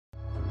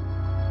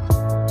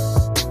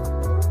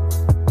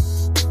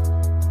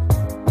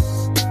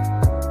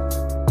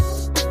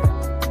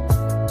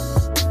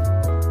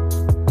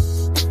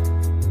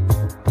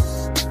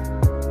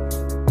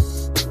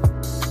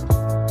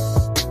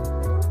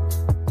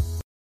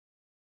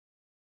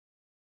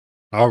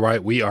All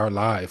right, we are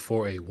live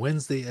for a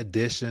Wednesday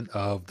edition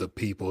of the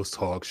People's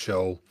Talk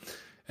Show.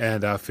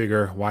 And I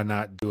figure why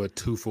not do a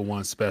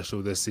 2-for-1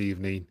 special this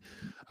evening,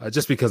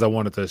 just because I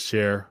wanted to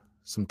share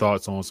some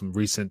thoughts on some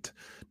recent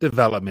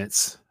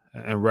developments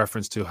in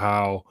reference to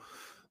how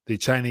the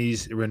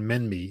Chinese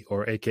renminbi,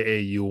 or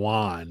AKA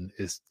Yuan,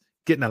 is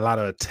getting a lot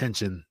of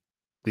attention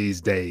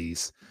these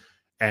days.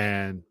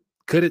 And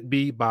could it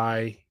be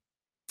by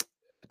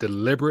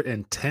deliberate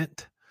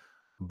intent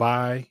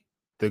by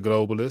the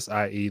globalists,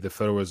 i.e., the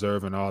Federal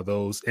Reserve and all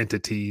those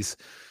entities,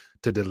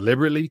 to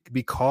deliberately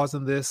be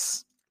causing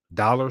this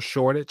dollar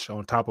shortage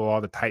on top of all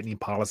the tightening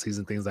policies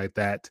and things like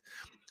that,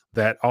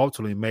 that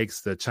ultimately makes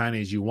the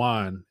Chinese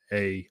yuan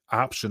a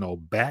optional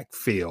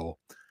backfill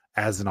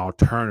as an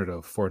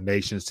alternative for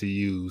nations to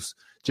use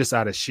just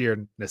out of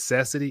sheer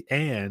necessity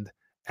and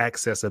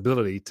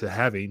accessibility to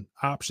having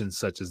options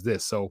such as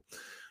this. So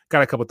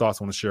got a couple thoughts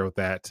I want to share with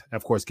that.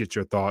 Of course, get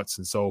your thoughts.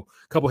 And so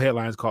a couple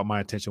headlines caught my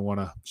attention. Want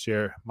to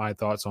share my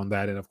thoughts on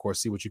that. And of course,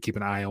 see what you keep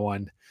an eye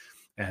on.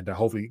 And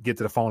hopefully get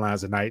to the phone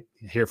lines tonight,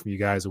 hear from you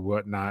guys or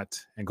whatnot,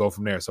 and go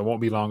from there. So it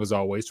won't be long as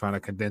always, trying to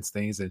condense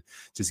things and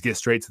just get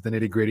straight to the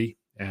nitty gritty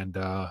and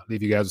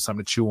leave you guys with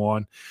something to chew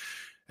on.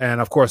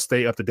 And of course,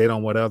 stay up to date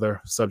on what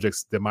other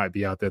subjects there might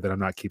be out there that I'm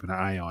not keeping an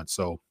eye on.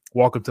 So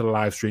welcome to the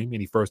live stream.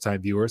 Any first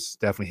time viewers,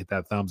 definitely hit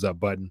that thumbs up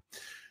button.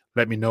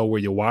 Let me know where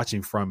you're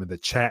watching from in the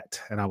chat,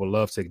 and I would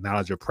love to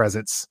acknowledge your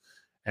presence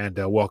and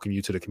welcome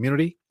you to the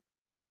community.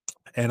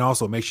 And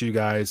also make sure you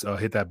guys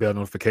hit that bell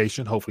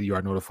notification. Hopefully you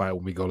are notified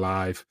when we go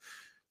live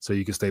so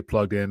you can stay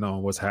plugged in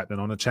on what's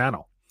happening on the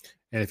channel.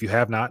 And if you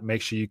have not,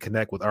 make sure you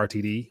connect with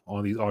RTD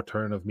on these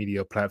alternative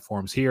media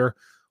platforms here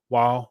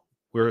while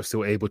we're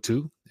still able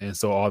to. And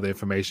so all the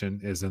information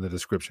is in the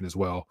description as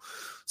well.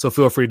 So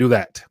feel free to do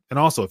that. And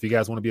also, if you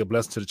guys want to be a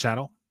blessing to the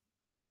channel,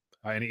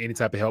 any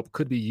type of help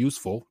could be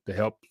useful to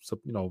help,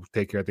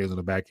 take care of things on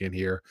the back end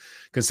here.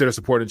 Consider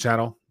supporting the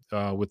channel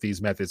with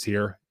these methods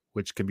here,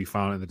 which can be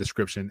found in the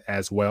description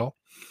as well.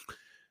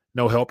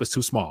 No help is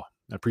too small.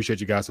 I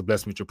appreciate you guys for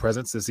blessing me with your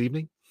presence this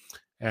evening.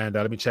 And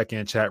let me check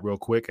in chat real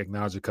quick,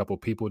 acknowledge a couple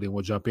of people, then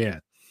we'll jump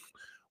in.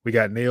 We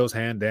got Nails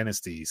Hand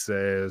Dynasty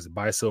says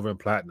buy silver and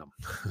platinum.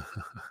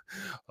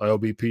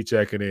 LBP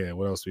checking in.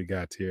 What else we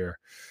got here?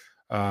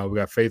 We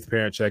got Faith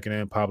Parent checking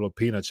in, Pablo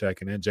Pina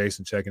checking in,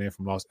 Jason checking in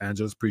from Los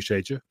Angeles.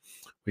 Appreciate you.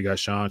 We got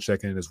Sean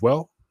checking in as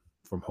well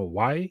from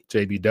Hawaii,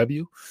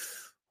 JBW.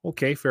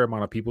 Okay, fair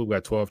amount of people. We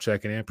got 12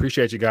 checking in.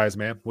 Appreciate you guys,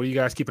 man. What are you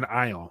guys keeping an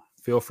eye on?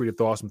 Feel free to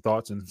throw some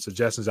thoughts and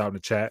suggestions out in the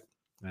chat.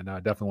 And I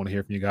definitely want to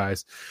hear from you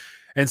guys.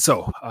 And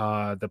so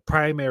the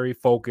primary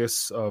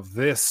focus of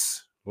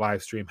this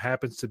live stream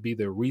happens to be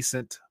the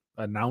recent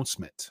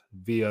announcement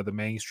via the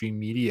mainstream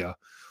media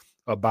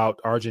about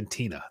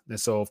Argentina. And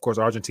so, of course,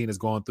 Argentina is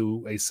going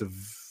through a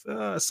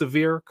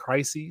severe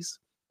crisis.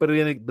 But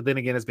then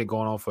again, it's been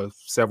going on for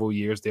several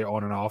years. They're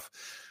on and off.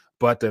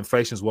 But the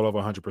inflation is well over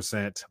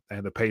 100%,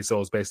 and the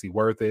peso is basically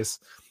worthless.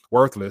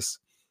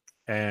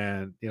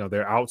 And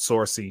they're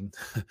outsourcing,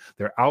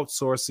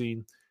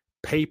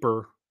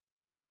 paper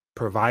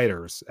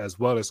providers as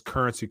well as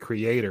currency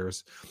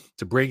creators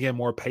to bring in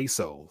more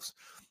pesos.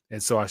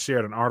 And so I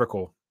shared an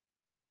article.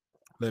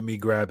 Let me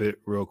grab it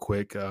real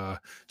quick.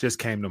 Just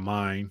came to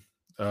mind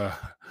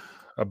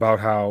about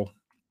how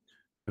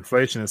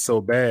inflation is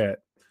so bad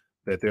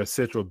that their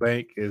central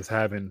bank is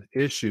having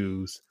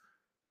issues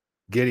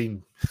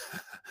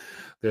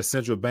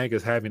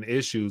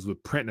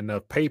with printing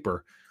enough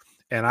paper.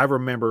 And I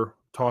remember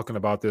talking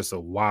about this a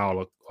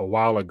while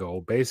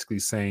ago, basically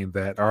saying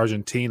that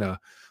Argentina,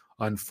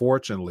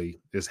 unfortunately,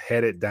 is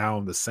headed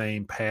down the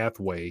same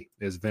pathway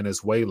as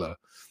Venezuela,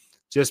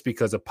 just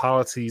because the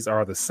policies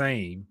are the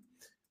same,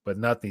 but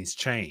nothing's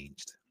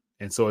changed.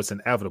 And so it's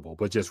inevitable.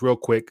 But just real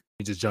quick, let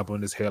me just jump on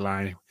this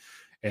headline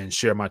and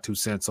share my 2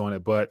 cents on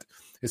it. But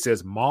it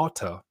says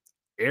Malta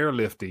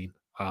airlifting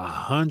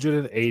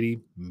 180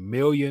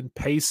 million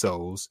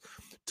pesos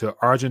to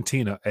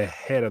Argentina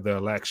ahead of the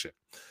election.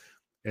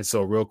 And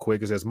so real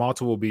quick, it says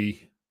Malta will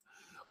be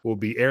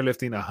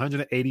airlifting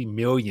 180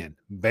 million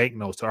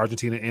banknotes to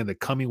Argentina in the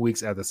coming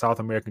weeks as the South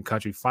American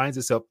country finds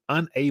itself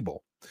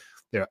unable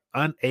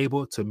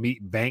to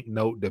meet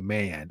banknote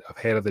demand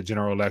ahead of the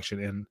general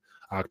election in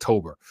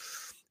October.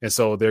 And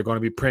so they're going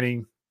to be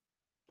printing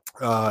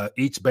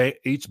each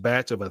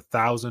batch of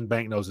 1,000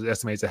 banknotes is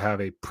estimated to have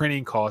a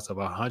printing cost of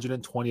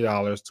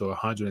 $120 to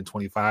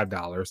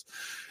 $125.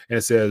 And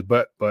it says,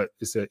 but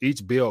it said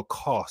each bill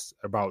costs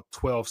about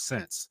 12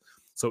 cents.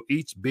 So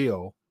each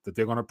bill that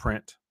they're going to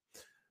print,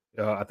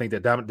 I think the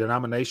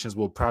denominations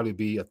will probably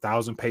be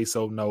 1,000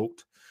 peso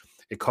note.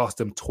 It cost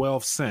them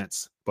 12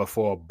 cents, but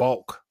for a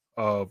bulk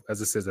of,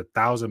 as it says,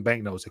 1,000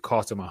 banknotes, it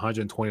cost them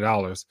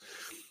 $120.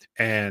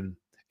 And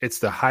it's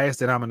the highest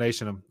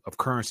denomination of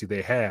currency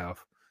they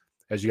have.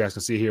 As you guys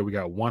can see here, we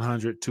got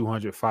 100,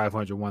 200,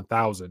 500,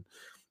 1,000.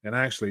 And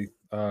actually,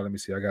 let me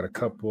see. I got a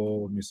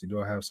couple. Let me see.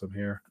 Do I have some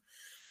here?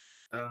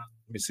 Let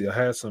me see. I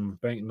had some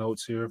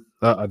banknotes here.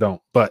 I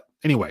don't. But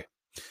anyway,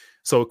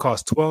 so it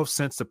costs 12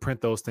 cents to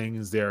print those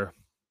things. They're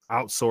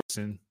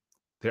outsourcing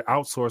they're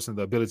outsourcing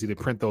the ability to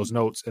print those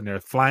notes, and they're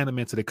flying them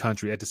into the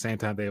country at the same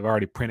time they've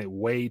already printed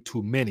way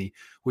too many,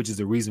 which is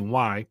the reason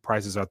why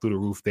prices are through the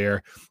roof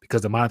there,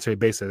 because the monetary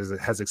base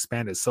has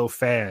expanded so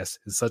fast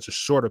in such a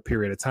shorter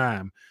period of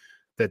time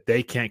that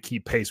they can't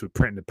keep pace with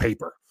printing the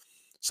paper.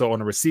 So on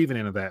the receiving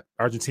end of that,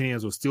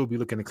 Argentinians will still be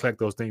looking to collect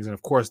those things. And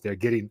of course, they're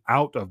getting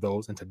out of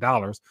those into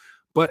dollars.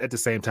 But at the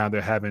same time,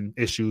 they're having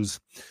issues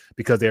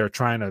because they're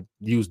trying to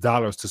use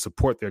dollars to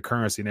support their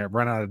currency, and they've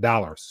run out of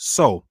dollars.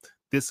 So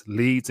this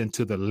leads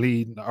into the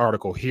lead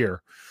article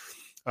here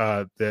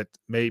that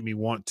made me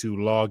want to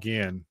log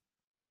in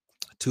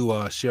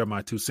to share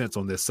my 2 cents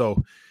on this.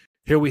 So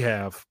here we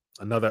have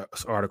another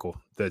article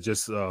that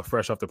just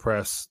fresh off the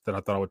press that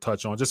I thought I would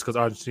touch on, just because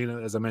Argentina,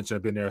 as I mentioned,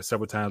 I've been there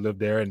several times, lived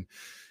there, and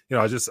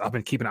I've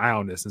been keeping an eye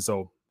on this. And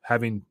so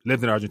having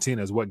lived in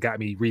Argentina is what got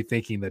me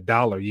rethinking the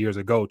dollar years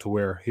ago to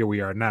where here we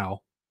are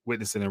now,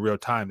 witnessing in real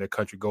time their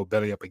country go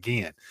belly up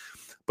again.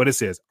 But it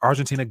says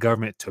Argentina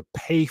government to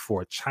pay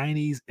for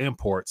Chinese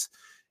imports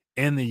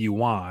in the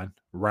yuan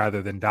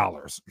rather than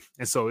dollars.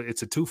 And so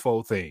it's a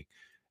twofold thing.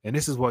 And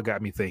this is what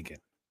got me thinking.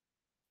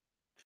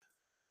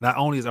 Not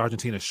only is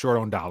Argentina short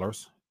on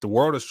dollars, the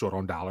world is short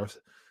on dollars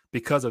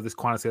because of this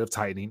quantitative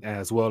tightening,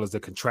 as well as the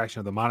contraction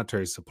of the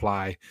monetary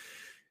supply,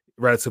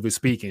 relatively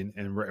speaking,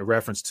 in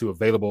reference to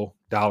available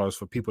dollars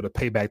for people to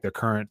pay back their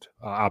current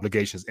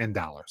obligations in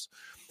dollars.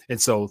 And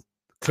so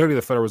clearly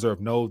the Federal Reserve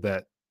know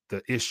that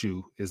the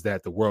issue is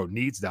that the world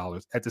needs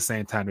dollars. At the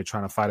same time, they're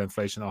trying to fight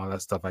inflation, all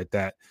that stuff like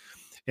that.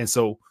 And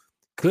so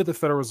could the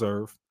Federal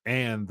Reserve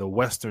and the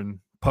Western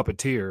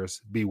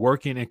puppeteers be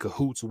working in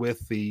cahoots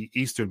with the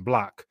Eastern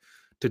Bloc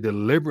to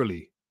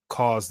deliberately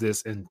cause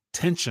this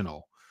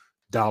intentional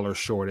dollar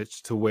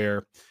shortage to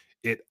where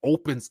it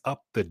opens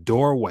up the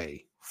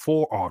doorway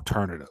for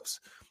alternatives?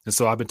 And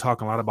so I've been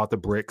talking a lot about the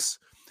BRICS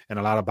and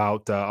a lot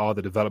about all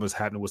the developments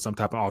happening with some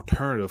type of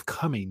alternative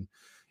coming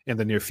in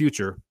the near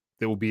future.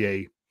 There will be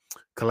a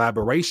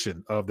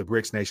collaboration of the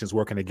BRICS nations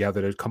working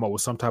together to come up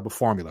with some type of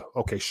formula.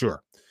 Okay,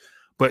 sure.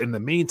 But in the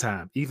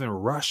meantime, even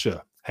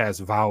Russia has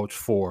vouched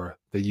for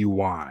the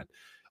yuan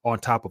on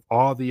top of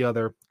all the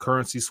other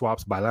currency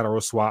swaps,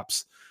 bilateral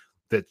swaps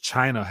that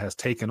China has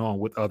taken on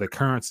with other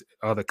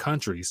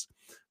countries.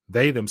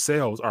 They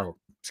themselves are,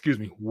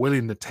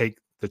 willing to take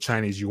the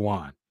Chinese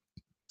yuan.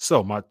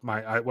 So what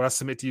I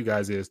submit to you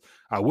guys is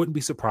I wouldn't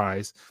be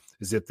surprised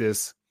is if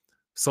this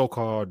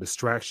so-called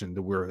distraction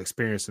that we're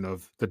experiencing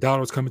of the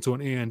dollar is coming to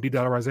an end,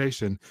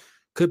 de-dollarization,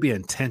 could be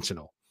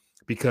intentional,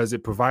 because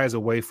it provides a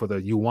way for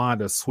the yuan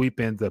to sweep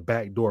in the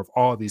back door of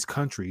all these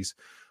countries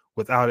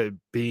without it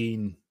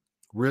being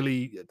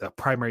really the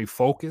primary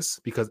focus,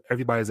 because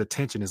everybody's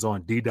attention is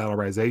on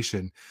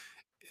de-dollarization,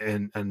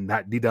 and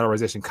that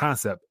de-dollarization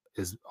concept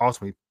is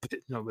ultimately,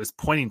 is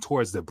pointing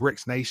towards the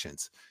BRICS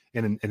nations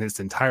in its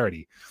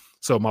entirety.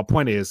 So my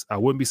point is, I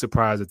wouldn't be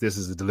surprised if this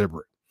is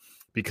deliberate,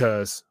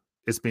 because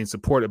it's being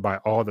supported by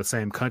all the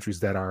same countries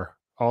that are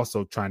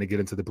also trying to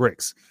get into the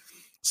BRICS.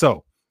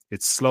 So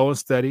it's slow and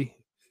steady.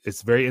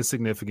 It's very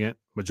insignificant.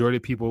 Majority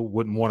of people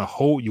wouldn't want to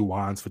hold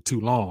yuans for too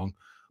long,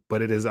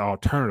 but it is an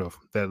alternative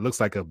that looks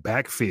like a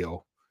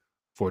backfill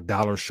for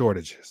dollar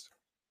shortages.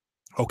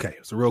 Okay,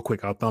 so real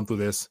quick, I'll thumb through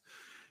this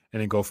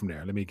and then go from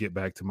there. Let me get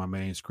back to my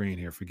main screen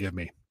here. Forgive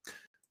me.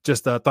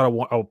 Just thought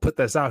I'll put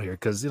this out here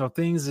because,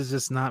 things is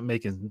just not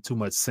making too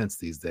much sense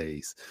these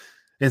days.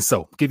 And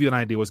so, give you an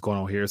idea what's going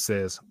on here. It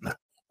says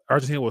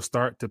Argentina will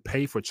start to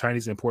pay for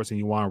Chinese imports in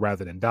yuan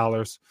rather than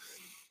dollars.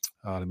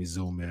 Let me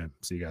zoom in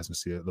so you guys can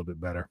see it a little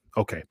bit better.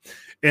 Okay.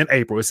 In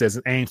April, it says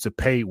it aims to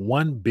pay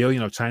 $1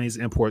 billion of Chinese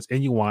imports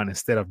in yuan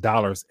instead of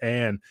dollars,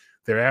 and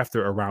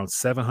thereafter around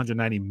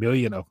 $790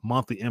 million of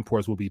monthly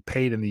imports will be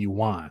paid in the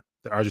yuan,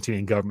 the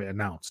Argentinian government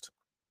announced.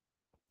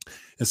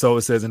 And so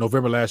it says in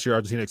November last year,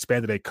 Argentina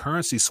expanded a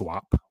currency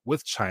swap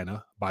with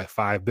China by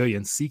 $5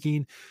 billion,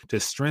 seeking to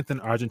strengthen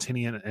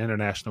Argentinian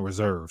international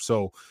reserves.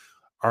 So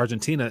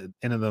Argentina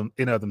in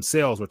of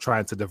themselves were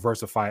trying to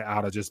diversify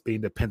out of just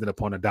being dependent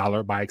upon the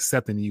dollar by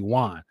accepting the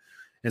yuan.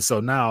 And so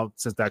now,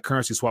 since that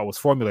currency swap was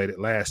formulated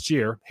last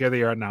year, here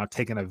they are now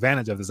taking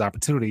advantage of this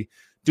opportunity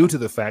due to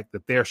the fact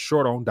that they're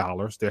short on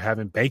dollars, they're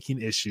having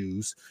banking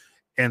issues,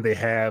 and they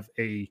have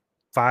a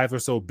 $5 or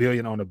so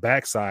billion on the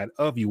backside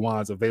of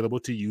yuans available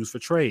to use for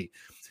trade.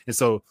 And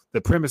so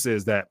the premise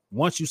is that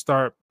once you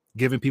start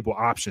giving people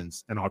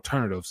options and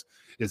alternatives,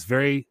 it's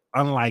very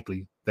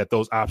unlikely that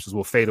those options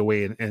will fade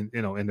away in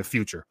the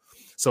future.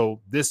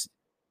 So this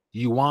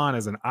yuan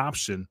as an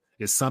option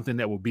is something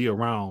that will be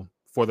around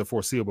for the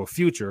foreseeable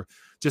future,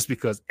 just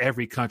because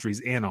every country's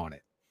in on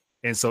it.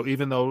 And so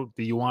even though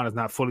the yuan is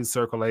not fully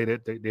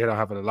circulated, they don't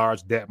have a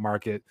large debt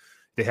market,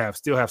 they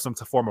still have some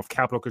form of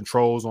capital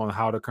controls on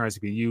how the currency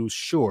can be used,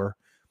 sure,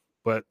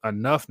 but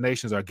enough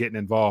nations are getting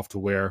involved to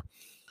where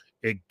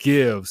it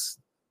gives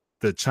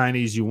the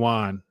Chinese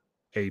yuan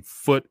a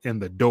foot in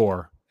the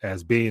door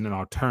as being an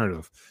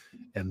alternative.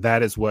 And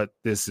that is what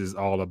this is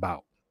all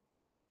about.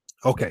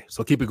 Okay,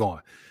 so keep it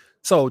going.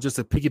 So just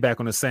to piggyback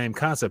on the same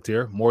concept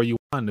here, more yuan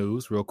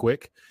news real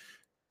quick.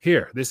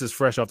 Here, this is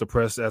fresh off the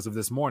press as of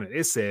this morning.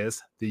 It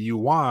says the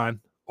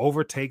yuan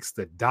overtakes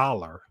the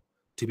dollar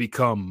to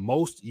become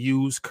most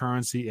used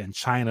currency in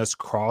China's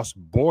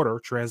cross-border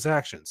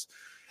transactions.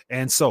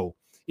 And so,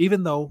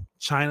 even though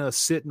China is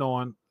sitting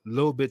on a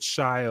little bit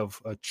shy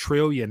of $1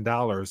 trillion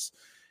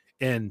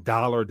in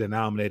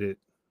dollar-denominated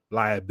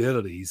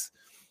liabilities,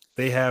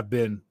 they have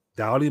been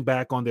dialing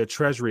back on their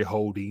treasury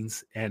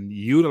holdings and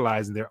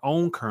utilizing their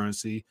own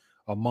currency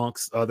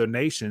amongst other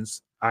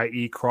nations,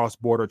 i.e.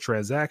 cross-border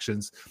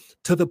transactions,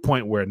 to the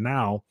point where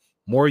now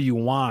more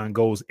yuan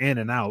goes in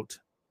and out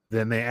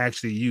than they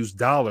actually use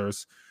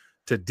dollars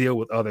to deal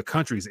with other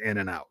countries in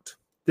and out.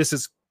 This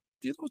is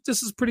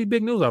pretty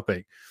big news, I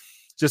think,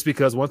 just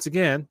because, once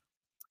again,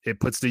 it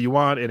puts the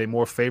yuan in a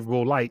more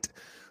favorable light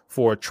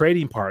for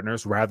trading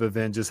partners rather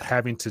than just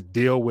having to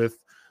deal with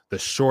the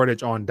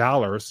shortage on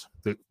dollars,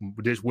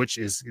 which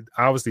is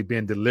obviously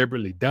being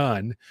deliberately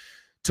done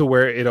to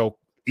where it'll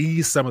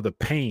ease some of the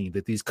pain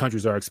that these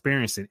countries are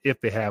experiencing if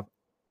they have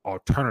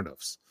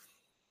alternatives.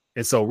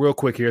 And so real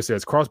quick here, it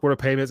says cross-border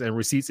payments and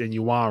receipts in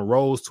yuan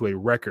rose to a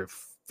record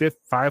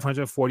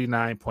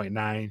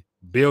 549.9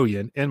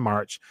 billion in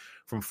March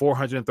from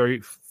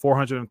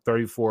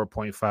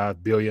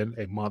 434.5 billion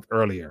a month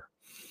earlier.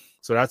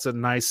 So that's a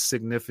nice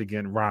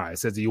significant rise.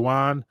 It says the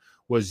yuan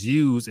was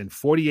used in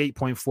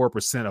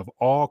 48.4% of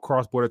all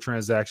cross-border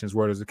transactions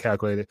where it was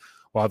calculated,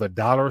 while the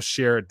dollar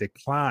share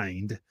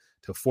declined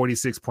to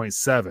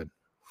 46.7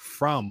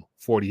 from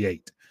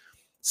 48.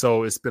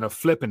 So it's been a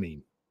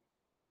flippening.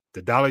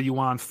 The dollar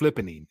yuan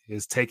flippening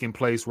is taking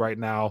place right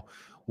now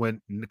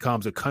when it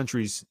comes to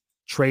countries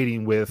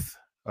trading with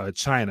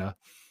China,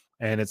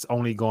 and it's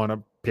only going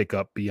to pick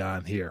up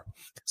beyond here.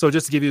 So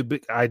just to give you a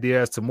big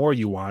idea as to more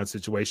yuan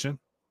situation,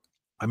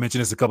 I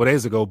mentioned this a couple of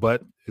days ago,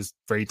 but it's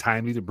very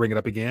timely to bring it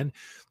up again.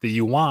 The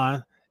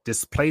yuan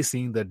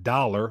displacing the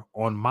dollar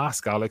on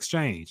Moscow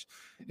exchange.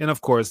 And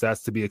of course,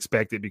 that's to be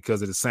expected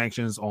because of the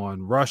sanctions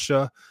on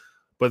Russia.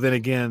 But then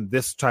again,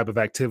 this type of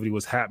activity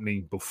was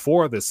happening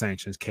before the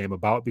sanctions came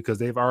about because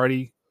they've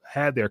already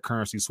had their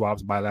currency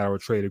swaps, bilateral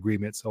trade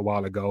agreements a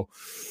while ago.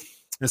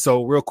 And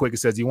so real quick, it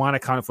says yuan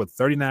accounted for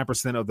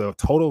 39% of the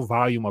total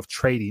volume of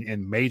trading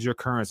in major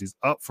currencies,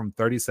 up from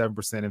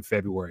 37% in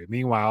February.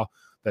 Meanwhile,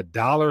 the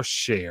dollar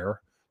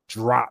share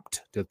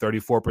dropped to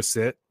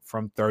 34%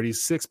 from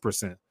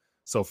 36%.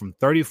 So from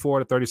 34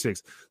 to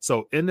 36.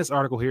 So in this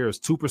article here is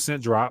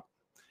 2% drop.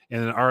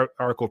 In an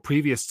article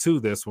previous to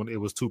this one, it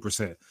was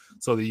 2%.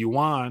 So the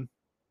yuan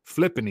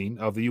flippening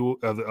of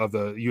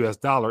the U.S.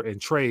 dollar in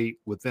trade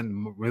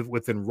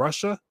within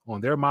Russia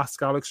on their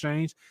Moscow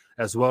exchange,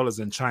 as well as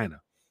in China,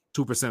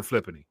 2%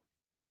 flippening.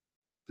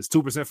 It's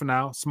 2% for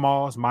now.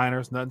 Small, it's minor,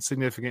 it's nothing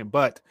significant,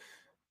 but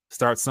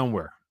start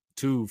somewhere.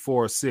 2,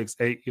 4, 6,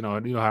 8. You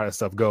know how that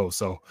stuff goes.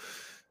 So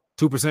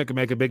 2% can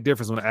make a big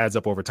difference when it adds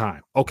up over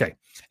time. Okay.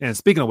 And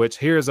speaking of which,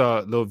 here's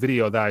a little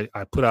video that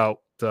I put out.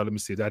 Let me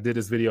see. I did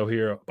this video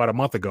here about a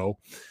month ago,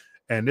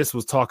 and this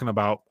was talking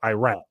about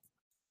Iraq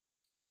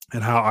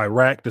and how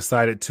Iraq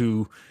decided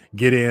to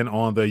get in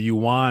on the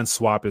yuan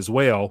swap as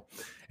well.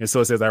 And so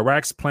it says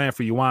Iraq's plan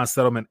for yuan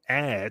settlement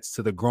adds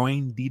to the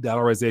growing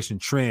de-dollarization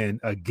trend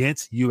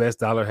against U.S.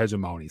 dollar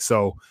hegemony.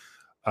 So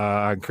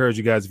I encourage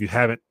you guys, if you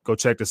haven't, go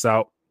check this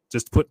out.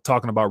 Just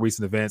talking about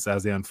recent events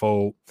as they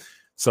unfold.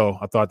 So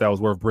I thought that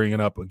was worth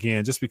bringing up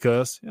again, just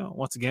because,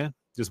 once again,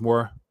 just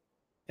more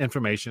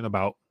information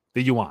about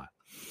the yuan.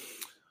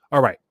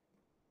 All right.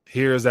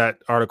 Here's that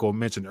article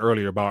mentioned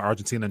earlier about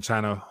Argentina and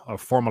China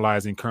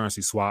formalizing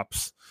currency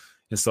swaps.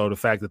 And so the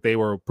fact that they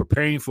were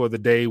preparing for the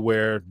day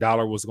where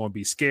dollar was going to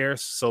be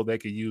scarce so they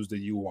could use the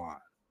yuan.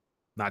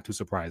 Not too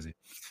surprising.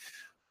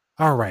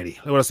 All righty.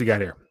 What else we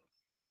got here?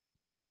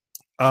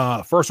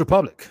 First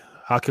Republic.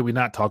 How can we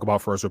not talk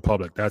about First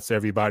Republic? That's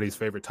everybody's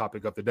favorite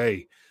topic of the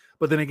day.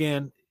 But then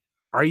again,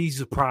 are you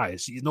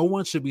surprised? No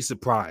one should be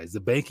surprised. The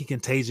banking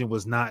contagion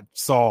was not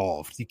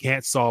solved. You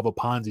can't solve a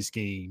Ponzi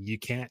scheme. You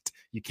can't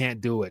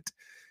do it.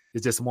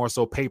 It's just more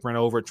so papering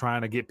over,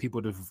 trying to get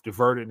people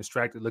diverted and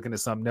distracted, looking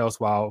at something else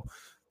while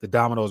the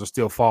dominoes are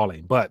still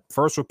falling. But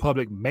First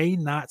Republic may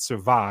not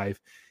survive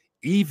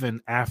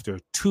even after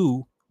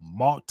 2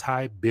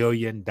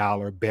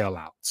 multi-billion-dollar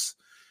bailouts.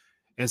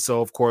 And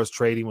so, of course,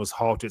 trading was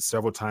halted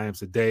several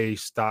times a day.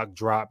 Stock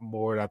dropped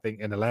more, I think,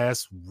 in the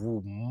last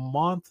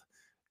month,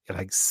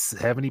 like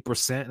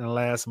 70% in the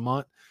last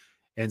month.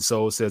 And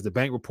so it says the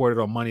bank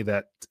reported on Monday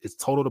that its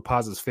total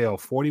deposits fell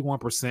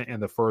 41% in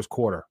the first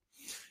quarter.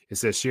 It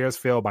says shares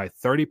fell by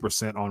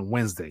 30% on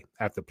Wednesday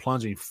after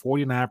plunging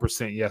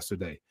 49%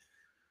 yesterday.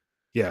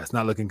 Yeah, it's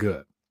not looking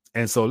good.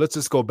 And so let's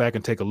just go back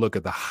and take a look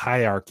at the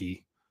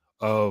hierarchy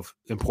of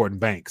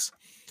important banks.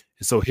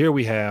 And so here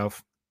we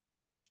have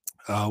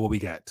what we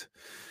got.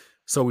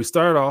 So we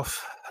started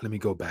off. Let me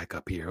go back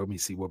up here. Let me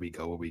see where we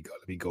go.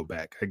 Let me go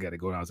back. I got to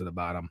go down to the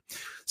bottom.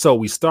 So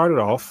we started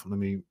off. Let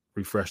me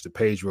refresh the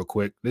page real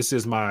quick. This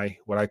is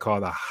what I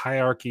call the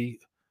hierarchy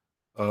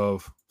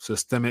of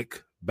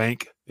systemic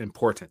bank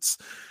importance.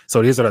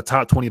 So these are the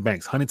top 20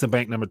 banks. Huntington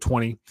Bank, number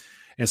 20.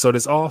 And so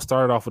this all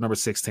started off with number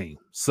 16,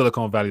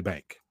 Silicon Valley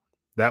Bank.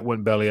 That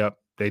went belly up.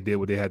 They did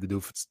what they had to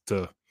do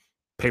to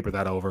paper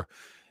that over.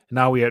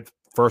 Now we at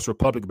First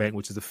Republic Bank,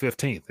 which is the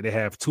 15th. They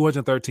have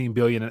 $213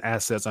 billion in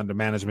assets under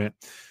management,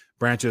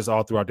 branches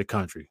all throughout the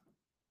country.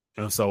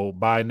 And so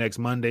by next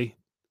Monday,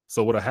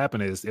 so what'll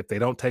happen is if they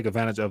don't take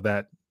advantage of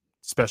that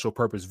special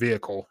purpose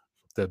vehicle,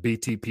 the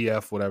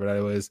BTPF, whatever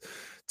that is,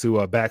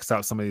 to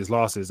backstop some of these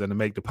losses and to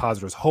make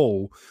depositors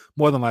whole,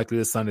 more than likely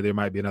this Sunday there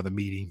might be another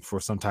meeting for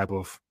some type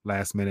of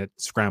last minute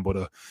scramble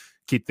to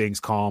keep things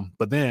calm.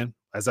 But then,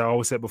 as I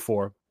always said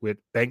before, with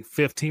Bank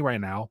 15 right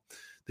now,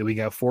 then we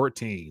got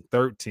 14,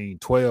 13,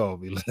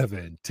 12,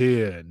 11,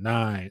 10,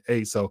 9,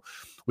 8. So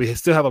we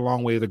still have a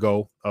long way to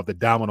go of the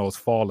dominoes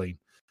falling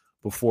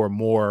before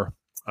more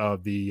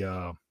of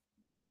the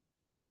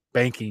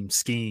banking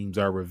schemes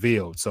are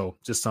revealed. So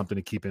just something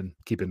to keep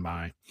in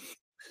mind.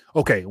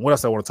 Okay, what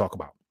else I want to talk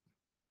about?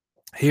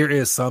 Here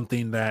is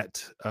something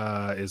that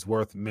is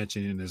worth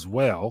mentioning as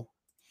well.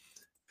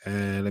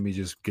 And let me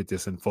just get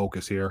this in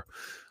focus here.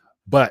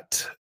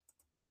 But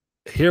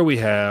here we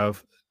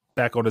have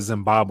back on the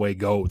Zimbabwe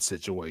gold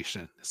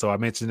situation. So I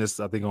mentioned this,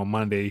 I think, on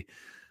Monday,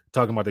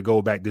 talking about the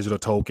gold backed digital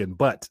token,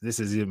 but this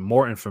is even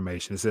more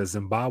information. It says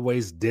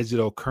Zimbabwe's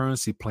digital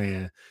currency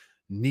plan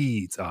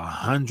needs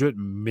 $100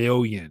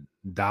 million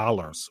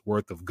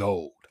worth of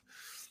gold.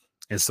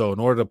 And so in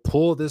order to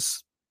pull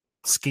this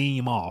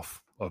scheme off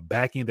of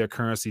backing their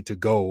currency to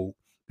gold,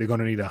 they're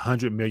going to need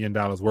 $100 million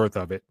worth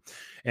of it.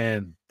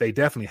 And they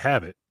definitely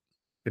have it.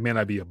 It may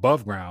not be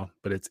above ground,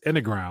 but it's in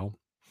the ground.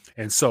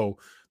 And so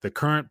the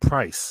current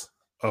price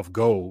of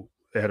gold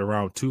at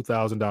around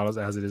 $2,000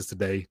 as it is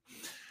today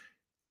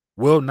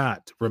will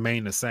not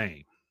remain the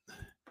same.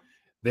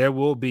 There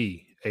will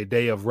be a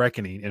day of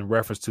reckoning in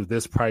reference to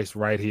this price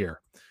right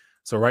here.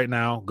 So right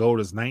now, gold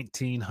is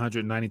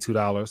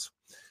 $1,992.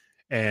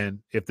 And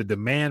if the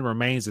demand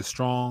remains as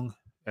strong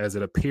as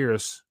it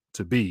appears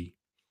to be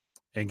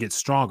and gets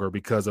stronger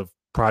because of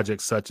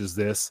projects such as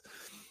this,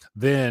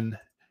 then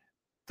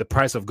the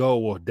price of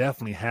gold will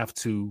definitely have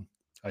to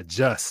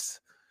adjust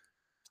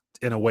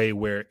in a way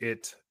where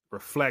it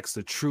reflects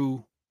the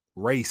true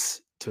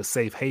race to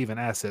safe haven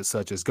assets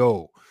such as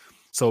gold.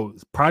 So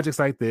projects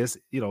like this,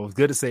 it's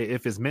good to say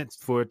if it's meant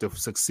for it to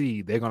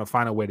succeed, they're going to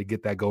find a way to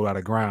get that gold out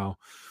of ground.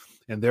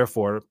 And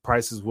therefore,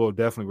 prices will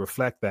definitely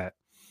reflect that.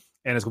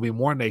 And there's going to be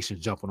more nations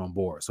jumping on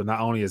board. So not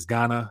only is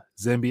Ghana,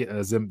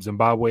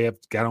 Zimbabwe have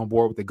got on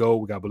board with the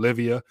gold, we got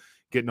Bolivia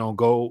getting on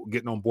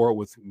board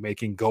with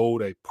making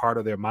gold a part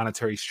of their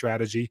monetary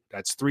strategy.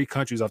 That's 3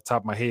 countries off the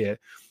top of my head.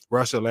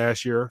 Russia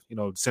last year,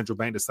 the central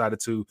bank decided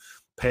to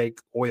peg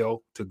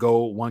oil to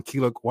gold. 1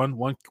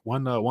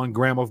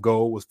 gram of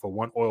gold was for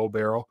 1 oil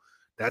barrel.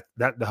 That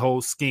the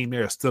whole scheme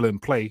there is still in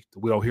play.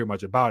 We don't hear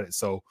much about it.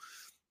 So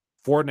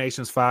 4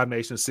 nations, 5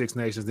 nations, 6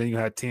 nations, then you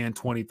had 10,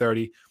 20,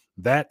 30.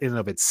 That in and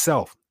of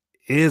itself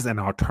is an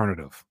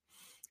alternative.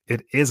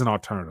 It is an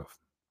alternative.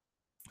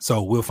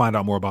 So we'll find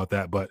out more about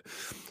that. But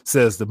it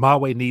says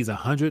Zimbabwe needs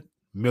 $100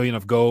 million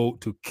of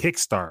gold to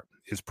kickstart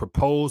its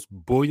proposed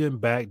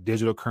bullion-backed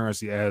digital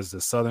currency as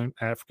the Southern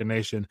African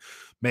nation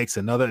makes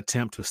another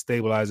attempt to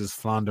stabilize its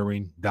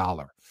floundering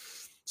dollar.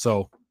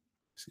 So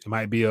it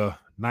might be a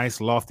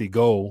nice, lofty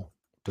goal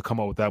to come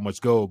up with that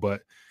much gold,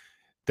 but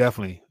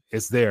definitely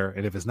it's there.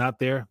 And if it's not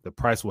there, the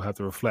price will have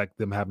to reflect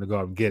them having to go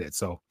out and get it.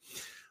 So,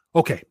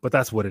 okay, but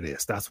that's what it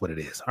is. That's what it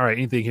is. All right,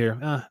 anything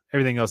here?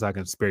 Everything else I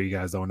can spare you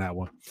guys on that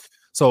one.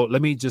 So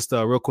let me just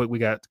real quick, we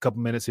got a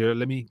couple minutes here.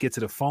 Let me get to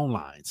the phone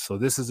lines. So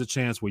this is a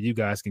chance where you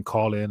guys can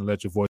call in and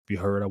let your voice be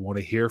heard. I want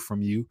to hear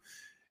from you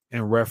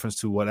in reference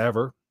to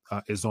whatever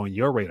is on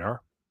your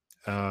radar.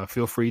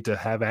 Feel free to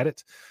have at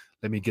it.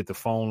 Let me get the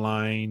phone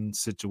line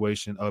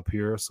situation up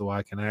here so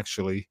I can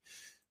actually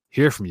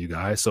hear from you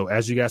guys. So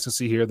as you guys can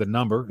see here, the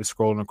number is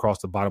scrolling across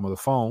the bottom of the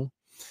phone.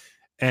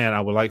 And I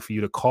would like for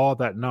you to call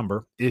that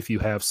number if you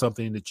have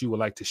something that you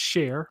would like to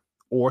share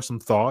or some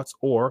thoughts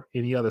or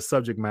any other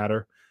subject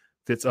matter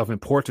that's of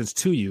importance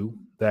to you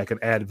that can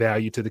add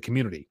value to the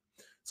community.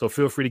 So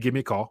feel free to give me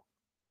a call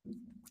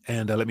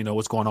and let me know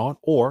what's going on,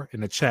 or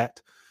in the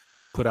chat,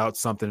 put out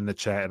something in the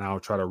chat and I'll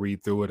try to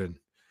read through it and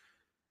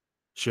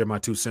share my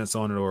 2 cents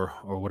on it or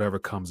whatever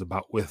comes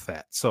about with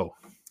that. So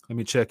let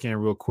me check in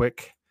real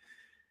quick.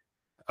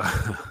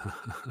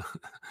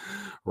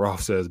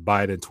 Rolf says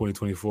Biden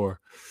 2024.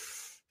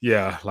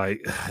 Yeah,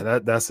 like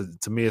that's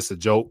to me, it's a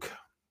joke.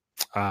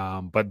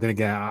 But then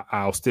again,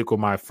 I'll stick with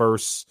my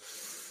first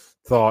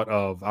thought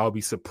of I'll be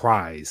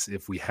surprised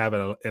if we have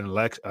an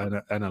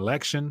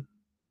election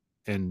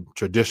in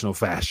traditional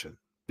fashion.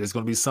 There's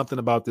going to be something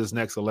about this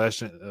next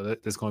election.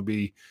 There's going to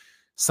be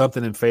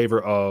something in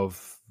favor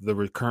of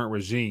the current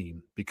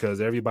regime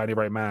because everybody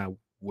right now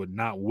would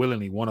not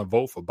willingly want to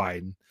vote for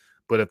Biden.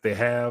 But if they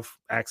have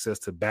access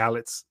to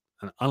ballots,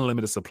 an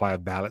unlimited supply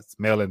of ballots,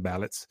 mail-in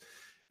ballots,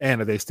 and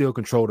if they still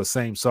control the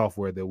same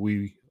software that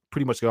we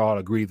pretty much all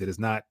agree that is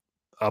not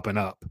up and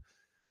up,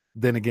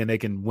 then again, they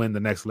can win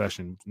the next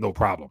election, no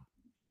problem.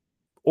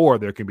 Or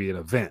there can be an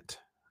event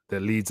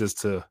that leads us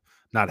to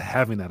not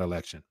having that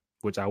election,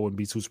 which I wouldn't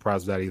be too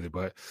surprised with that either.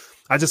 But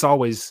I just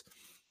always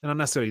I don't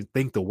necessarily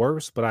think the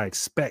worst, but I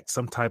expect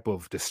some type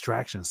of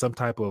distraction, some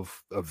type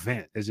of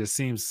event. It just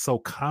seems so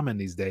common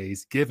these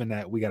days, given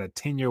that we got a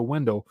 10-year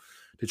window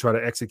to try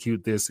to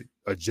execute this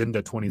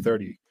Agenda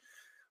 2030.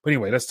 But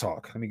anyway, let's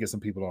talk. Let me get some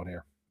people on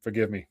here.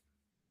 Forgive me.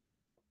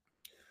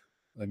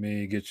 Let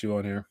me get you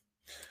on here.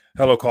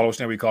 Hello, caller.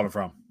 Which name are you calling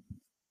from?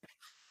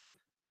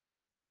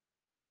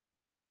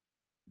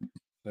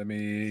 Let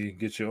me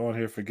get you on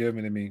here. Forgive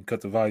me. Let me cut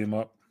the volume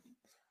up.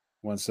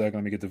 1 second.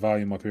 Let me get the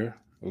volume up here.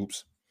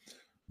 Oops.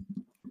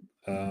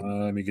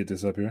 Let me get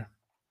this up here.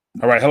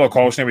 All right. Hello,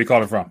 caller. Which name are you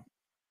calling from?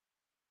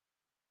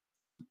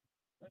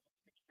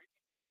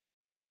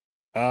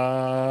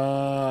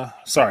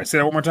 Sorry. Say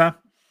that one more time.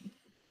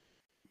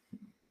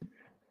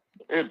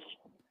 It's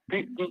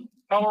Pete from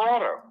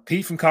Colorado.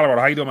 Pete from Colorado.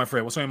 How you doing, my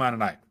friend? What's on your mind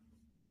tonight?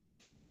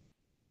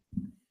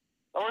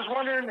 I was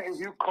wondering if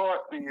you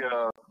caught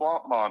the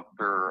Swamp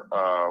Monster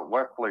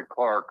Wesley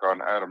Clark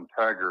on Adam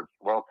Taggart's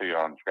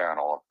Wealthion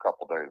channel a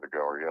couple days ago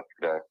or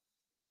yesterday.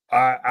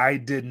 I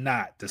did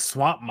not. The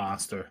Swamp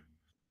Monster.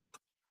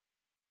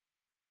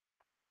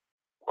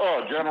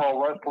 Oh, General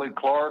Wesley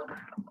Clark,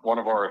 one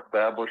of our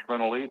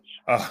establishment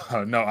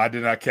elites. No, I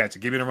did not catch it.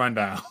 Give me the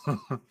rundown.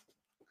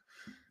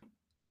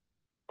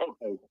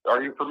 Okay.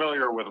 Are you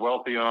familiar with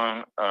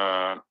Wealthion,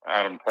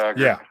 Adam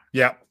Taggart?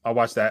 Yeah. I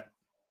watched that.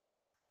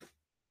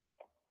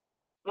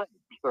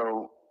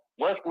 So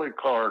Wesley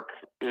Clark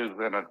is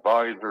an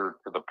advisor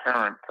to the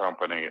parent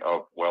company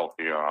of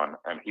Wealthion,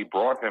 and he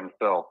brought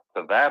himself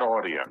to that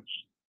audience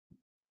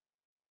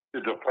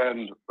to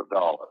defend the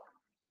dollar.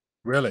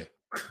 Really?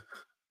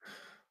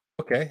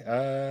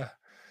 Okay.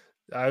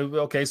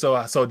 Okay.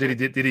 So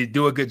did he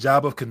do a good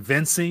job of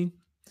convincing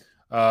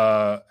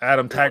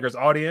Adam Taggart's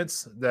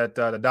audience that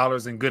the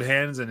dollar's in good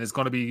hands and it's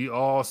going to be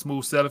all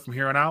smooth sailing from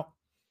here on out?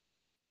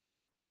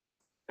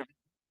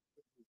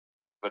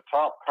 The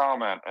top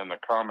comment in the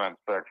comment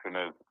section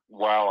is,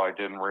 "Wow, I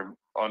didn't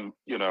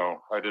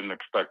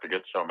expect to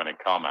get so many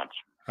comments."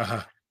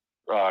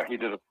 Uh-huh. He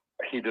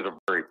did a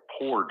very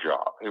poor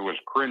job. It was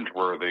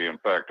cringeworthy. In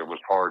fact, it was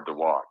hard to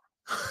watch.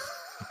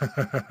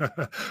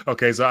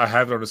 Okay, so I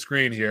have it on the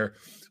screen here,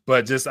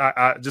 but just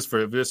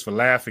for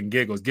laugh and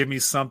giggles, give me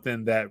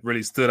something that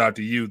really stood out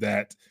to you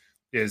that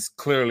is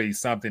clearly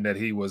something that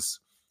he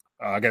was,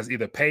 I guess,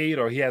 either paid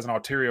or he has an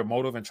ulterior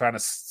motive in trying to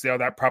sell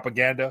that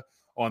propaganda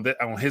on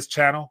his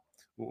channel.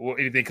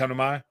 Anything come to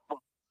mind?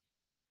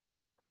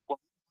 Well,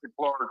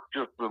 Clark,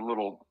 just a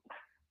little.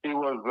 He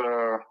was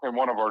in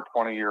one of our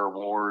 20-year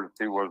wars.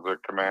 He was a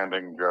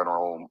commanding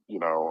general.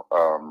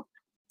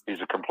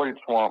 He's a complete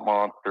swamp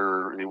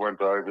monster. He went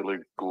to Ivy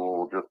League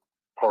school, just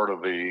part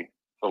of the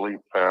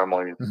elite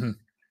family. Mm-hmm.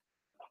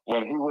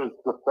 When he was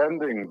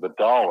defending the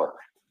dollar,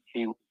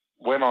 he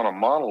went on a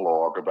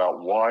monologue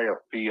about why a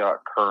fiat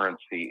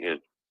currency is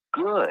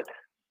good.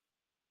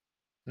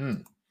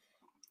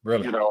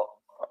 Really?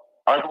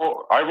 I've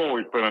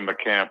always been in the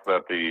camp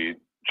that the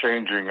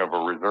changing of a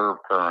reserve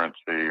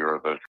currency or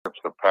the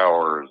shifts of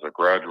power is a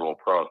gradual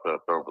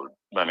process over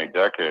many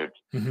decades.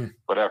 Mm-hmm.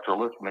 But after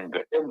listening to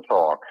him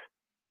talk,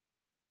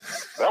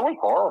 that was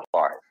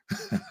horrifying.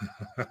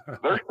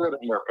 They're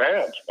shitting their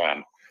pants,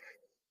 man.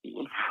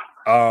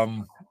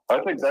 I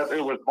think that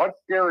it was much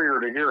scarier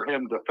to hear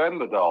him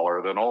defend the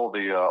dollar than all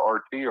the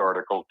RT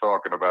articles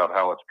talking about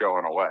how it's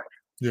going away.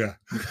 Yeah.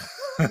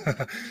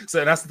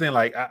 So that's the thing.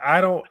 Like,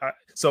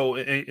 so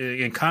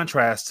in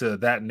contrast to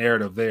that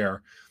narrative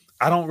there,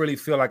 I don't really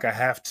feel like I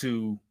have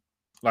to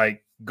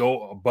like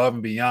go above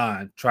and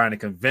beyond trying to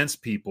convince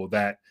people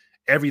that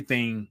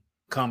everything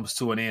comes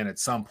to an end at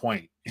some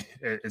point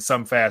in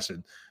some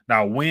fashion.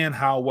 Now, when,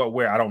 how, what,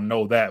 where, I don't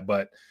know that,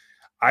 but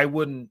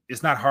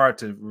it's not hard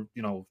to,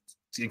 to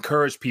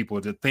encourage people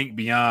to think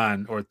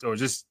beyond or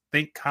just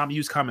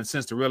use common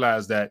sense to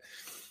realize that,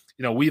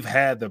 we've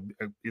had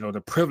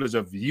the privilege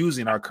of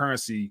using our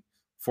currency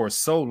for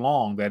so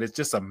long that it's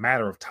just a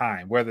matter of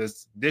time, whether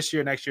it's this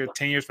year, next year,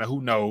 10 years,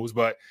 who knows,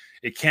 but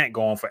it can't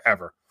go on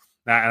forever.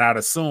 Now, and I'd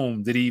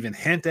assume, did he even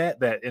hint at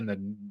that in the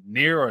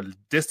near or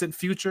distant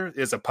future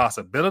is a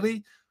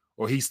possibility,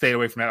 or he stayed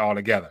away from that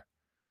altogether?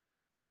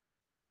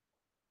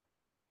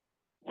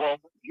 Well,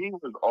 he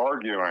was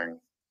arguing,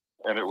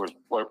 and it was,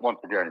 once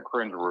again,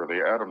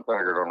 cringeworthy. Adam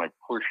Taggart only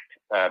pushed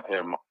at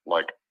him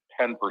like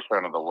 10%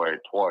 of the way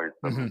twice,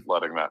 and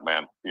letting that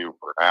man spew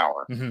for an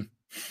hour. Mm-hmm.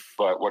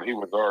 But what he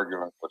was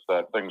arguing was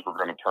that things were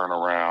going to turn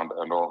around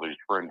and all these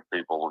fringe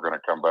people were going to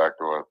come back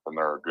to us and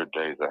there are good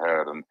days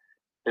ahead. And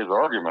his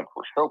arguments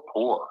were so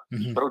poor,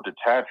 so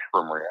detached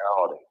from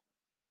reality,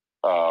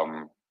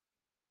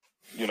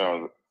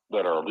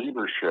 that our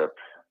leadership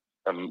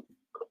and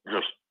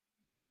just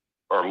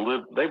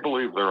they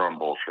believe their own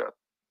bullshit.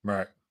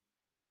 Right.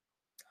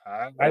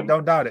 I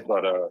don't doubt it.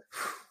 But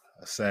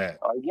sad.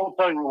 I will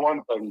tell you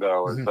one thing,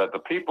 though, is that the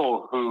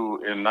people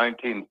who in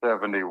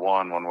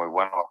 1971, when we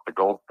went off the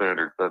gold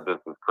standard, said this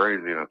is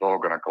crazy and it's all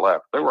going to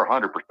collapse, they were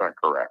 100%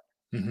 correct.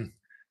 Mm-hmm.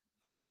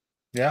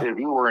 Yeah. If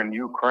you were in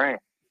Ukraine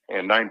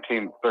in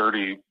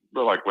 1930,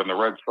 like when the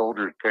Red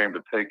Soldiers came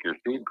to take your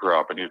seed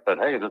crop and you said,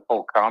 hey, this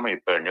whole commie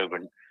thing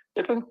isn't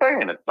It's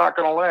insane. It's not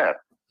going to last.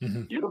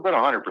 Mm-hmm. You'd have been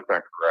 100%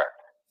 correct.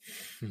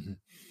 Mm-hmm.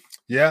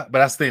 Yeah, but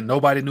that's the thing.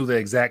 Nobody knew the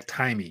exact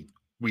timing.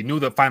 We knew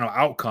the final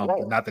outcome,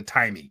 but not the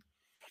timing.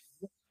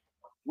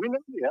 We knew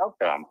the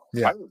outcome.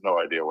 Yeah. I have no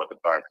idea what the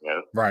timing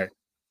is. Right.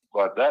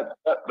 But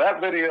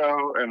that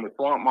video and the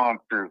Swamp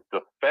Monster's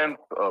defense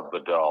of the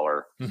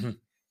dollar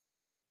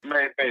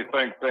made me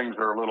think things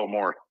are a little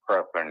more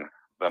pressing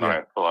than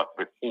I thought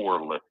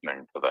before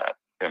listening to that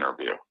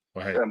interview.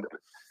 Right. And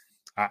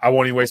I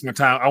won't even waste my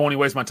time. I won't even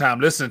waste my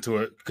time listening to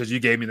it because you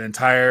gave me the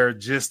entire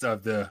gist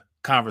of the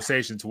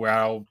conversation to where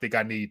I don't think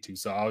I need to.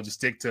 So I'll just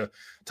stick to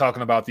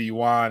talking about the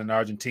Yuan and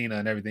Argentina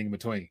and everything in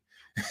between.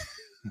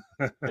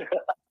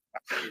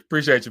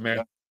 Appreciate you,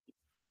 man.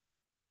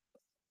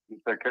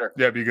 You take care.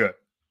 Yeah, be good.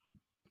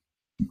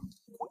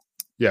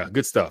 Yeah,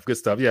 good stuff. Good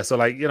stuff. Yeah. So,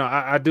 like,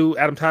 I do.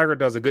 Adam Tiger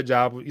does a good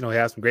job. He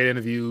has some great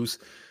interviews.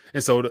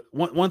 And so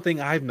one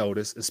thing I've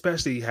noticed,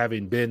 especially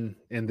having been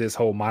in this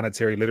whole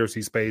monetary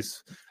literacy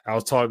space, I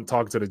was talking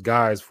to the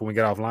guys when we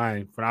got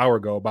offline for an hour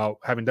ago about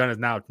having done it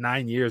now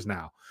 9 years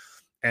now,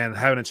 and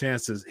having a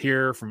chance to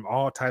hear from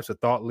all types of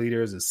thought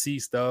leaders and see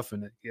stuff.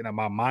 And,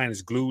 my mind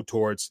is glued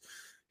towards,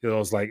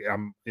 it's like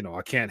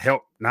I can't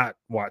help not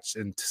watch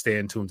and stay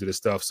in tune to this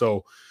stuff.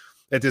 So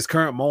at this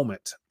current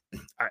moment,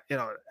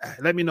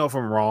 let me know if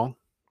I'm wrong.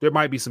 There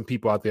might be some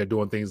people out there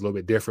doing things a little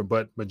bit different,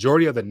 but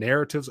majority of the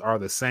narratives are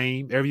the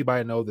same.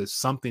 Everybody knows that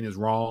something is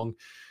wrong,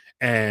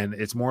 and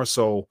it's more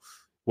so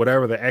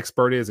whatever the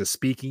expert is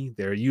speaking.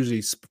 They're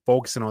usually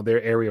focusing on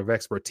their area of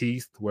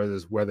expertise, whether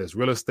it's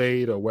real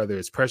estate or whether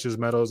it's precious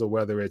metals or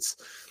whether it's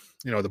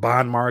the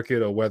bond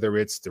market or whether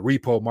it's the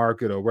repo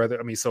market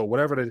or so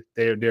whatever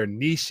their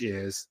niche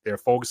is, they're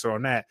focusing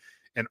on that.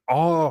 And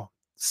all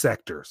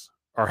sectors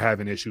are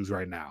having issues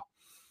right now.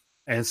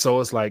 And so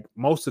it's like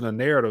most of the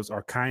narratives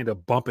are kind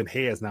of bumping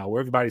heads now,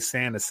 where everybody's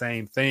saying the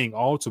same thing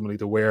ultimately,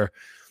 to where,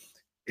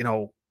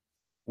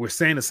 we're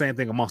saying the same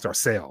thing amongst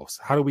ourselves.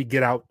 How do we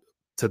get out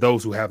to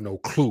those who have no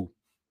clue?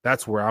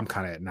 That's where I'm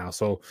kind of at now.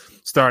 So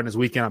starting this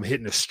weekend, I'm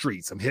hitting the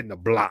streets. I'm hitting the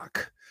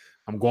block.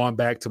 I'm going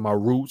back to my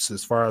roots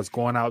as far as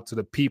going out to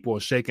the people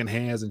and shaking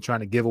hands and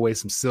trying to give away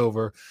some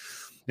silver.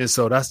 And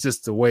so that's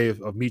just the way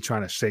of me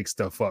trying to shake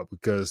stuff up,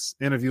 because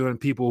interviewing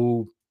people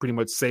who pretty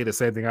much say the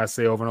same thing I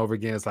say over and over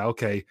again, it's like,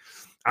 okay,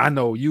 I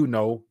know,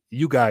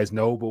 you guys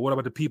know, but what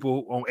about the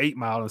people on 8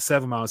 Mile and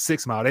 7 Mile and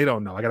 6 Mile? They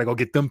don't know. I got to go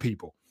get them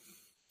people.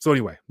 So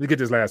anyway, let's get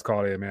this last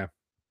call in, man.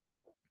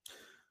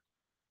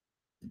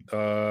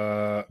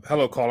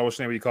 Hello, caller. What's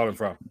your name? Where you calling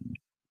from?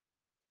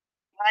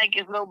 Mike,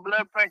 it's low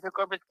blood pressure,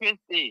 Corpus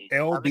Christi.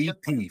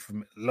 LBP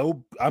from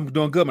low. I'm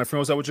doing good, my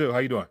friend. What's up with you? How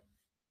you doing?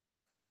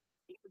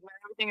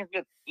 Everything is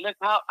good. Look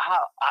how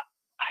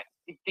I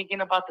keep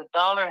thinking about the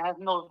dollar. It has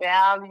no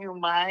value,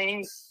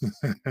 Mike.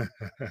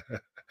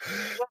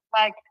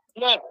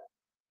 Look,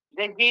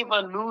 they gave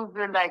a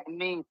loser like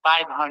me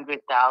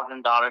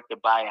 $500,000 to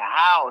buy a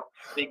house.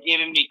 They're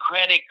giving me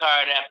credit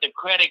card after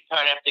credit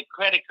card after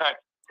credit card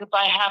to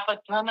buy half a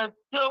ton of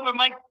silver,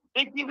 Mike.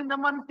 They're giving the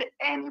money to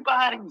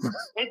anybody.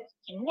 It's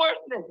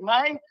worthless,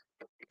 Mike.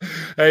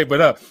 Hey,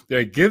 but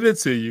they give it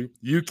to you.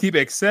 You keep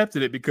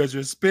accepting it because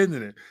you're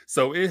spending it.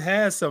 So it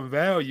has some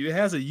value. It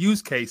has a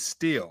use case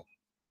still.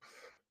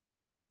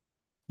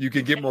 You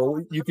can get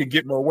more. You can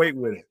get more weight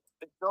with it.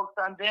 The joke's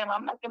on them.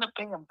 I'm not gonna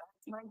pay them back.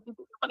 I'm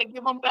gonna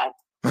give them back.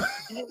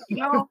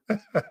 No.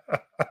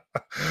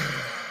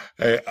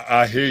 Hey,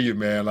 I hear you,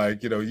 man.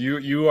 Like,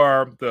 you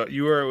are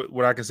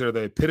what I consider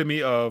the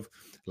epitome of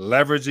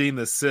leveraging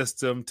the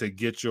system to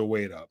get your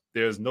weight up.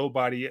 There's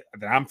nobody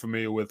that I'm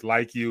familiar with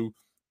like you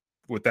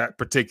with that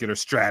particular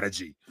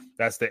strategy.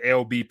 That's the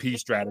LBP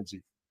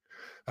strategy.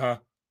 Look,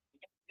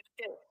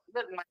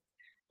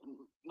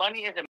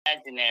 money is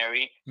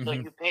imaginary, so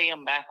you pay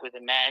them back with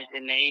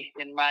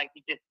imagination, Mike.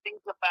 You just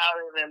think about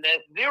it, and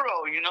that's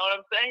zero. You know what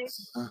I'm saying?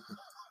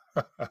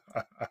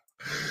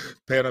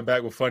 Paying them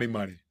back with funny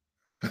money.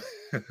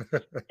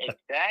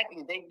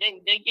 Exactly.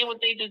 They get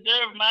what they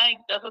deserve, Mike.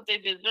 That's what they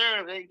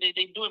deserve. They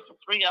do it for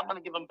free. I'm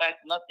gonna give them back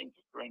nothing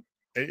for free.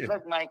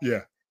 Look, Mike.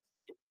 Yeah.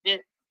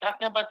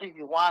 Talking about the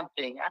Yuan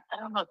thing, I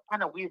don't know. It's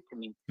kind of weird to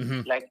me.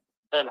 Like,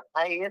 the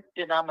highest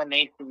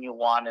denomination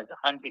Yuan is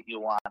 100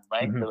 Yuan,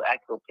 right? The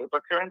actual paper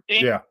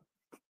currency. Yeah.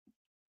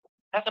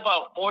 That's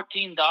about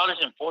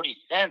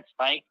 $14.40,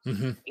 Mike.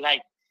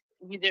 Like,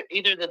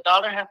 either the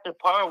dollar has to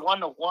par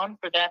 1-to-1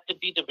 for that to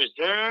be the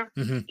reserve.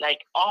 Like,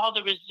 all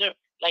the reserve,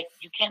 like,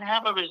 you can't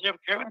have a reserve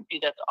currency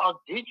that's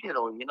all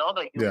digital.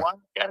 Like, Yuan's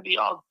got to be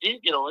all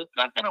digital. It's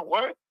not gonna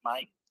work,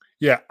 Mike.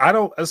 Yeah,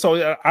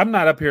 I'm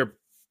not up here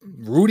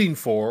rooting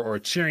for or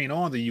cheering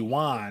on the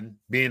Yuan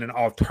being an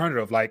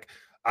alternative. Like,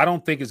 I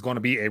don't think it's going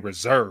to be a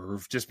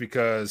reserve, just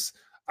because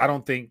I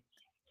don't think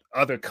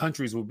other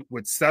countries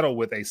would settle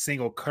with a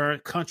single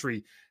current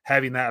country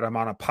having that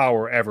amount of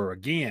power ever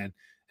again.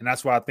 And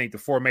that's why I think the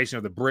formation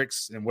of the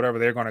BRICS and whatever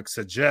they're going to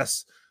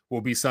suggest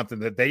will be something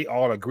that they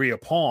all agree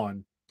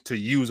upon to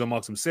use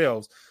amongst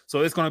themselves.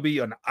 So it's going to be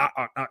a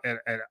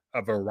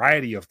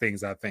variety of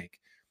things, I think.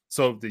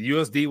 So the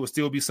USD will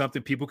still be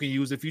something people can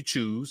use if you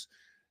choose.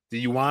 the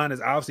yuan is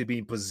obviously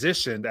being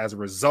positioned as a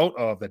result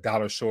of the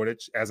dollar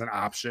shortage as an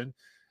option.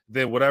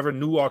 Then whatever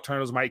new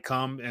alternatives might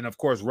come, and of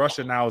course,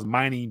 Russia now is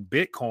mining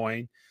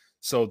Bitcoin,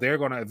 so they're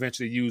going to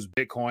eventually use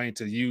Bitcoin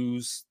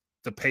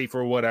to pay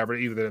for whatever,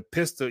 either to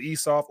piss the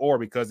East off or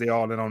because they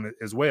all in on it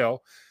as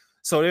well.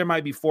 So there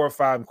might be 4 or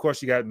 5. Of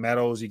course, you got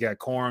metals, you got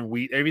corn,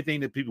 wheat,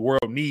 everything that the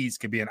world needs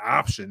can be an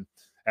option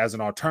as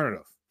an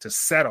alternative to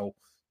settle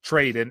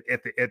trade in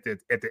at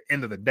the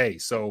end of the day.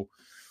 So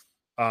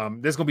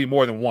there's going to be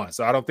more than one.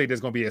 So I don't think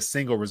there's going to be a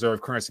single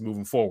reserve currency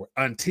moving forward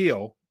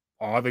until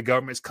all the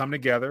governments come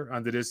together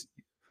under this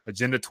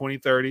Agenda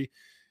 2030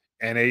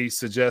 and they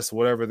suggest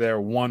whatever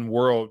their one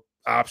world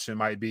option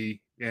might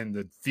be in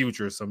the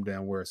future some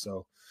damn where.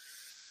 So,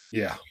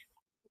 yeah.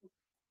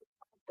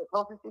 The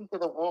closest thing to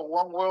the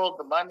one world,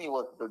 the money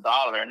was the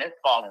dollar, and it's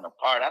falling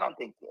apart. I don't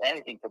think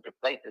anything could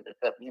replace it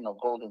except,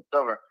 gold and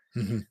silver.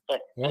 Mm-hmm.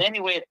 But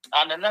anyway,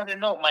 on another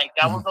note, Mike,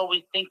 I was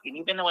always thinking,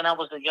 even when I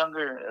was the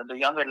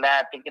younger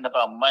lad thinking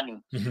about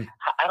money,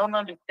 I don't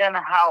understand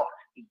how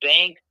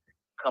bank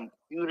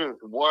computers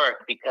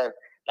work, because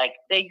like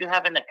say you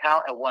have an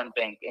account at one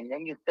bank and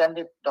then you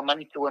send the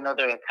money to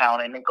another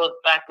account and it goes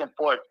back and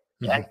forth.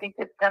 I think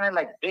it's kind of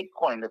like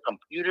Bitcoin. The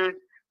computers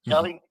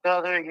tell each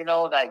other,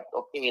 like,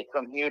 okay, it's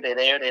from here to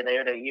there, to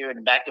there, to here,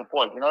 and back and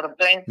forth. You know what I'm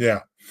saying?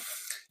 Yeah.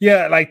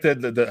 Like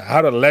the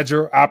how the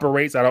ledger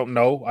operates, I don't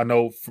know. I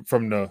know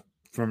from the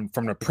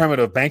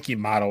primitive banking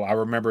model, I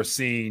remember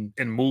seeing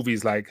in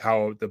movies like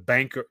how the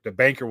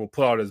banker will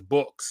pull out his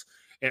books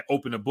and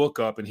open the book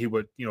up, and he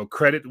would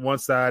credit one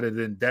side and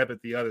then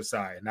debit the other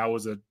side, and that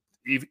was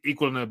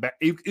equal in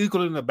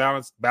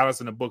the balance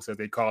in the books, as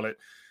they call it.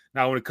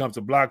 Now, when it comes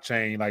to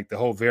blockchain, like the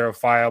whole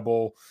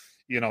verifiable,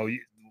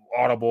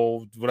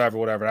 audible,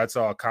 whatever, that's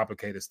all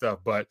complicated stuff.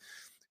 But,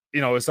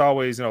 it's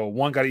always,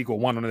 one got to equal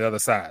one on the other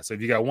side. So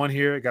if you got one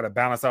here, it got to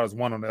balance out as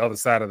one on the other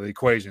side of the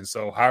equation.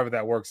 So however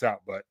that works out.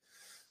 But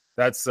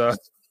that's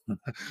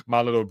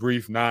my little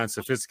brief,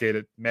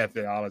 non-sophisticated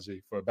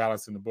methodology for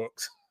balancing the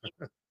books.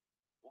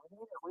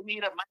 We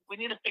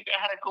need to figure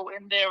out how to go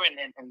in there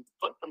and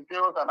put some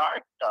bills on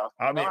our stuff.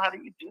 How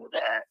do you do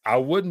that?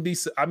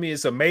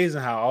 It's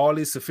amazing how all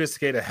these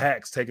sophisticated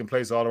hacks taking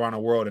place all around the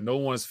world, and no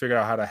one's figured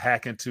out how to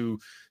hack into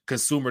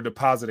consumer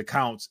deposit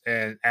accounts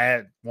and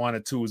add 1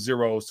 or 2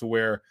 zeros to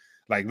where,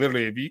 like,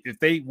 literally, if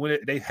they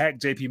hack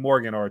JP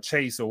Morgan or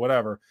Chase or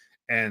whatever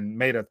and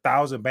made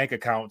 1,000 bank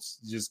accounts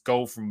just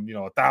go from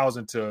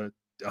 1,000 to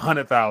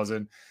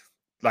 100,000,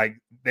 like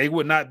they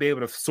would not be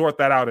able to sort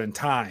that out in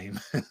time.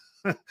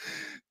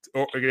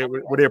 Or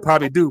what they'll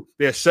probably do,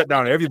 they'll shut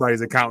down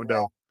everybody's account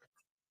though.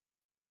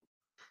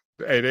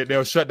 Hey,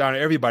 they'll shut down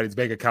everybody's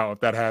bank account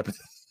if that happens.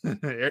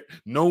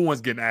 No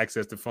one's getting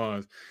access to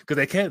funds because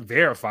they can't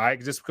verify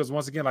it, just because,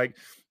 once again, like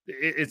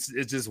it's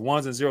just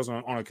ones and zeros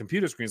on a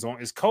computer screen. So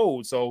it's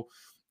code. So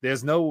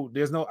there's no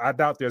I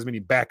doubt there's many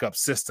backup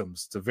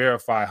systems to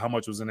verify how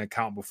much was in the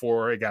account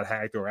before it got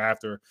hacked or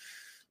after.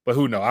 But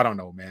who knows? I don't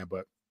know, man.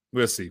 But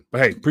we'll see.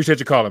 But hey, appreciate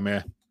you calling,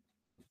 man.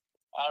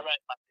 All right,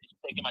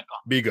 taking my call.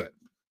 Be good.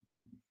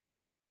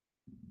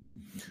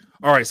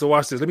 All right, so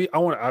watch this.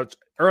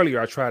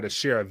 Earlier I tried to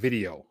share a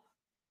video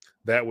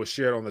that was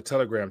shared on the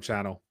Telegram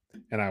channel,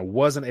 and I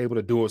wasn't able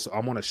to do it, so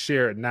I'm going to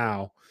share it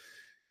now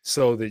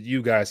so that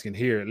you guys can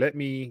hear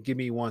it. Give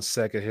me 1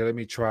 second here. Let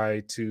me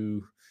try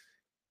to.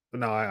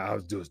 No,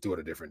 I'll do it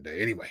a different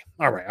day. Anyway,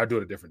 all right, I'll do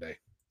it a different day.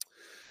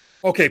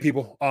 Okay,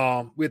 people.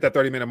 We at that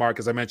 30-minute mark,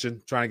 as I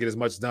mentioned, trying to get as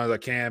much done as I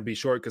can. Be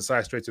short,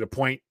 concise, straight to the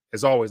point.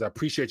 As always, I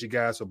appreciate you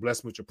guys for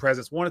blessing me with your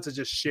presence. Wanted to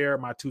just share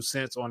my 2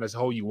 cents on this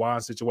whole yuan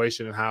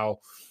situation and how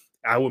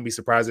I wouldn't be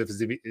surprised if it's,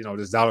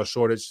 this dollar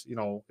shortage,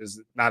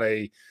 is not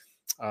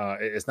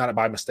it's not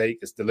by mistake.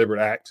 It's a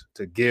deliberate act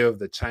to give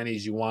the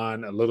Chinese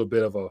yuan a little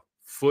bit of a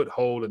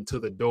foothold into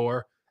the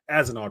door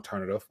as an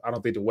alternative. I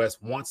don't think the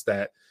West wants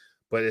that,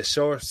 but it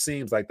sure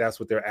seems like that's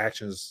what their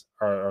actions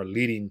are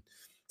leading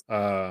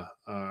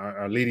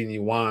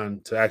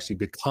yuan to actually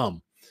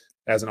become,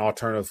 as an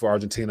alternative for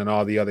Argentina and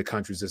all the other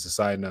countries that's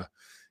deciding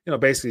to,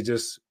 basically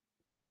just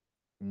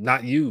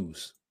not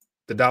use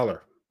the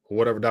dollar or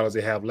whatever dollars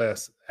they have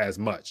less as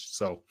much.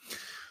 So,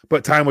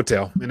 but time will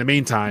tell. In the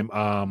meantime,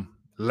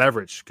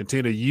 leverage,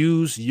 continue to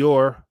use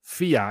your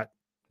fiat.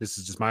 This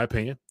is just my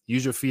opinion.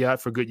 Use your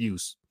fiat for good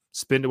use.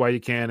 Spend it while you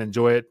can,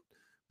 enjoy it,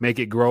 make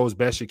it grow as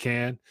best you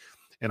can.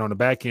 And on the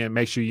back end,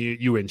 make sure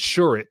you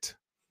insure it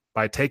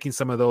by taking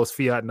some of those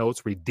fiat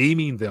notes,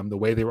 redeeming them the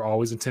way they were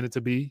always intended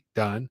to be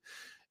done,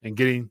 and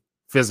getting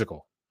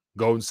physical,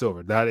 gold and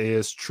silver. That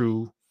is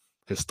true,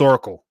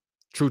 historical,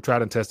 true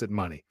tried and tested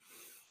money.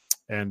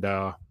 And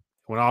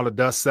when all the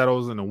dust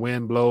settles and the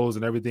wind blows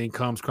and everything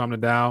comes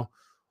crumbling down,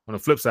 on the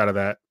flip side of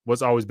that,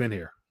 what's always been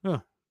here?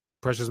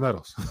 Precious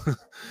metals.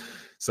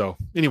 So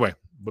anyway,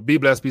 but be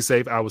blessed, be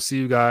safe. I will see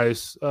you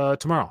guys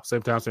tomorrow.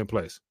 Same time, same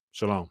place.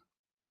 Shalom.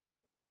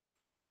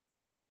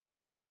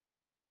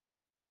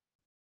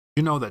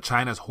 You know that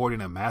China is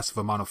hoarding a massive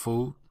amount of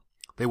food?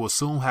 They will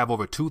soon have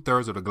over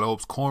 2/3 of the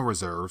globe's corn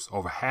reserves,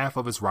 over half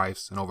of its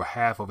rice, and over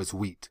half of its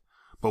wheat.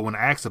 But when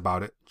asked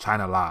about it,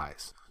 China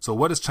lies. So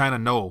what does China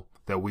know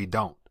that we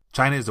don't?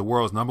 China is the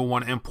world's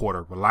 #1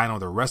 importer, relying on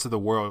the rest of the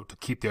world to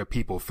keep their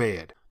people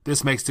fed.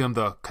 This makes them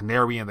the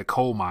canary in the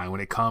coal mine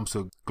when it comes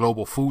to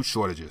global food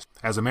shortages.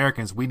 As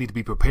Americans, we need to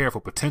be prepared for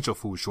potential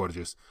food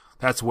shortages.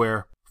 That's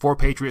where 4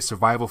 Patriots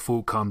Survival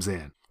Food comes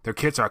in. Their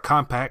kits are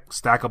compact,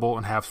 stackable,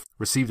 and have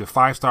received a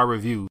 5-star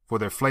review for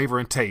their flavor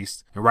and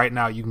taste. And right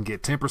now, you can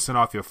get 10%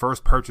 off your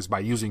first purchase by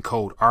using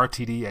code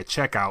RTD at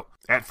checkout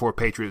at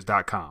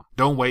 4patriots.com.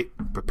 Don't wait.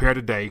 Prepare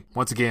today.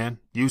 Once again,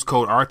 use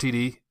code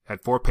RTD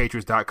at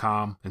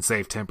 4patriots.com and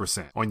save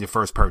 10% on your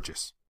first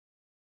purchase.